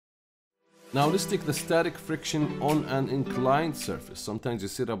Now let's take the static friction on an inclined surface. Sometimes you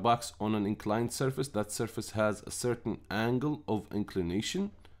set a box on an inclined surface. That surface has a certain angle of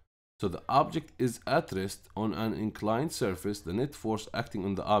inclination. So the object is at rest on an inclined surface. The net force acting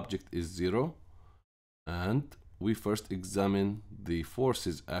on the object is 0. And we first examine the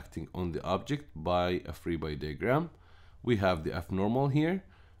forces acting on the object by a free body diagram. We have the F normal here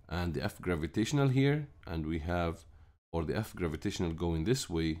and the F gravitational here, and we have, or the F gravitational going this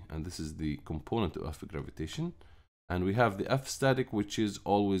way, and this is the component of F gravitation, and we have the F static, which is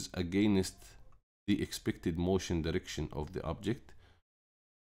always against the expected motion direction of the object.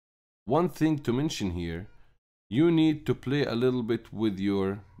 One thing to mention here, you need to play a little bit with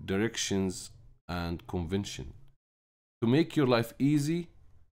your directions and convention. To make your life easy,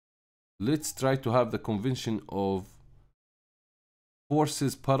 let's try to have the convention of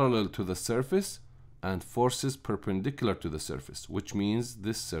forces parallel to the surface and forces perpendicular to the surface, which means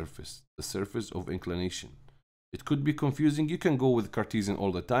this surface, the surface of inclination. It could be confusing. You can go with Cartesian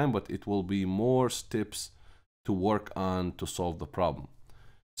all the time, but it will be more steps to work on to solve the problem.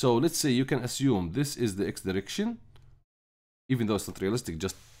 So let's say you can assume this is the x direction, even though it's not realistic,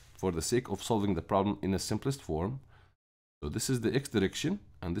 just for the sake of solving the problem in a simplest form. So this is the x direction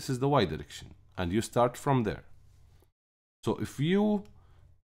and this is the y direction, and you start from there. So if you,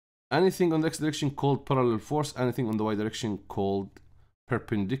 anything on the x direction called parallel force, anything on the y direction called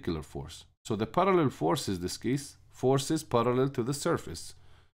perpendicular force. So the parallel force is, this case, forces parallel to the surface.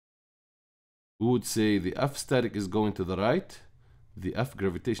 We would say the F static is going to the right, the F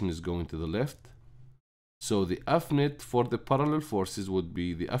gravitation is going to the left. So the F net for the parallel forces would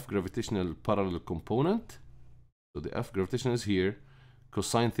be the F gravitational parallel component. So the F gravitational is here.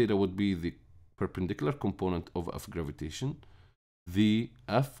 Cosine theta would be the perpendicular component of F gravitation. The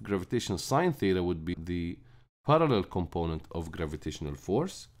F gravitational sine theta would be the parallel component of gravitational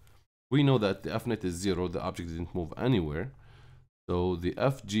force. We know that the F net is 0, the object didn't move anywhere. So the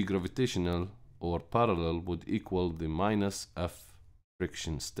Fg gravitational or parallel would equal the minus F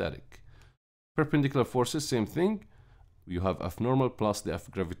friction static. Perpendicular forces, same thing. You have F normal plus the F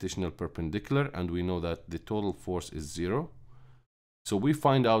gravitational perpendicular, and we know that the total force is 0. So we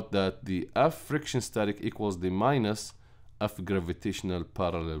find out that the F friction static equals the minus F gravitational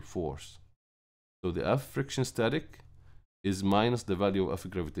parallel force. So the F friction static is minus the value of F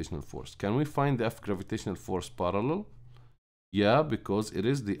gravitational force. Can we find the F gravitational force parallel? Yeah, because it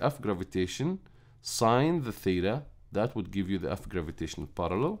is the F gravitation sine the theta. That would give you the F gravitational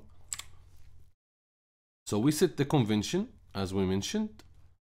parallel. So we set the convention as we mentioned,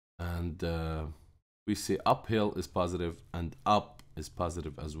 and we say uphill is positive and up is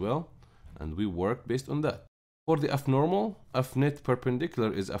positive as well, and we work based on that. For the F normal, F net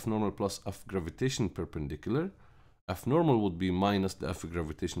perpendicular is F normal plus F gravitation perpendicular. F normal would be minus the F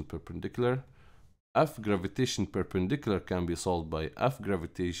gravitation perpendicular. F gravitation perpendicular can be solved by F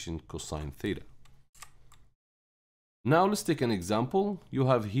gravitation cosine theta. Now let's take an example. You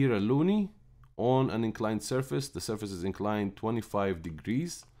have here a loony on an inclined surface. The surface is inclined 25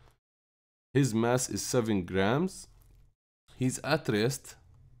 degrees. His mass is 7 grams. He's at rest.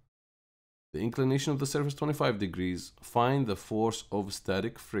 The inclination of the surface 25 degrees. Find the force of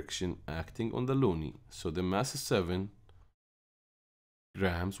static friction acting on the loony. So the mass is 7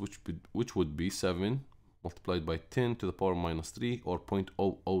 grams, which would be 7 multiplied by 10 to the power minus 3, or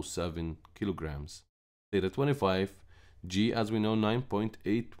 0.007 kilograms. Theta 25. G, as we know,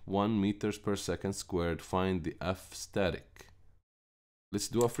 9.81 meters per second squared. Find the F static. Let's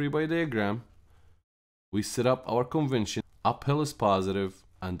do a free body diagram. We set up our convention. Uphill is positive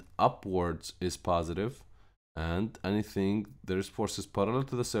and upwards is positive, and anything, there's forces parallel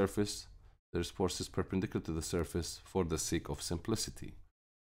to the surface, there's forces perpendicular to the surface for the sake of simplicity.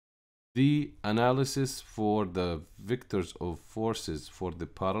 The analysis for the vectors of forces for the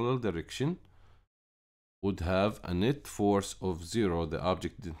parallel direction would have a net force of 0, the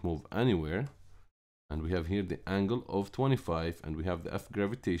object didn't move anywhere, and we have here the angle of 25, and we have the F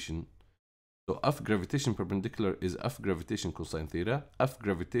gravitation. So F gravitation perpendicular is F gravitation cosine theta. F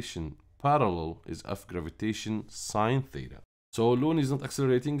gravitation parallel is F gravitation sine theta. So loony is not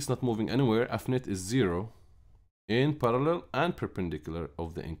accelerating, it's not moving anywhere. F net is 0 in parallel and perpendicular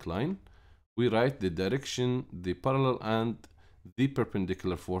of the incline. We write the direction, the parallel and the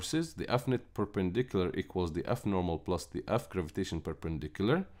perpendicular forces. The F net perpendicular equals the F normal plus the F gravitation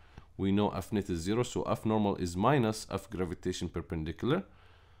perpendicular. We know F net is 0, so F normal is minus F gravitation perpendicular.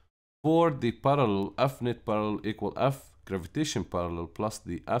 For the parallel, F net parallel equal F gravitation parallel plus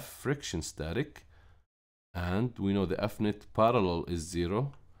the F friction static. And we know the F net parallel is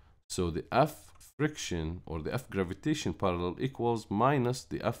 0. So the F friction or the F gravitation parallel equals minus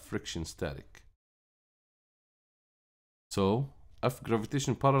the F friction static. So F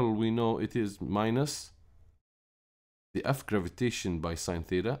gravitation parallel, we know it is minus the F gravitation by sine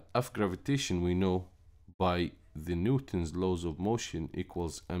theta. F gravitation we know by the Newton's laws of motion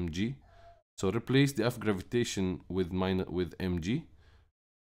equals mg. So replace the F gravitation with mg.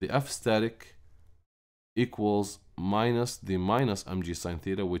 The F static equals minus the minus mg sine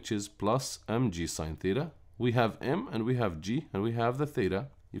theta, which is plus mg sine theta. We have m and we have g and we have the theta.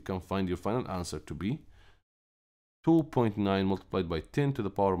 You can find your final answer to be 2.9 multiplied by 10 to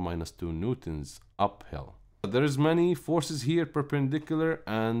the power minus 2 newtons uphill. There is many forces here, perpendicular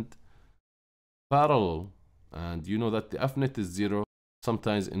and parallel, and you know that the F net is 0.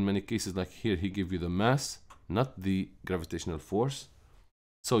 Sometimes in many cases like here he give you the mass, not the gravitational force.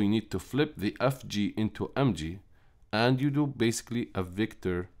 So you need to flip the Fg into mg, and you do basically a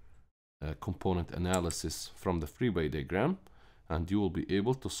vector component analysis from the free body diagram, and you will be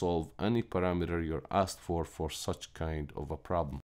able to solve any parameter you're asked for such kind of a problem.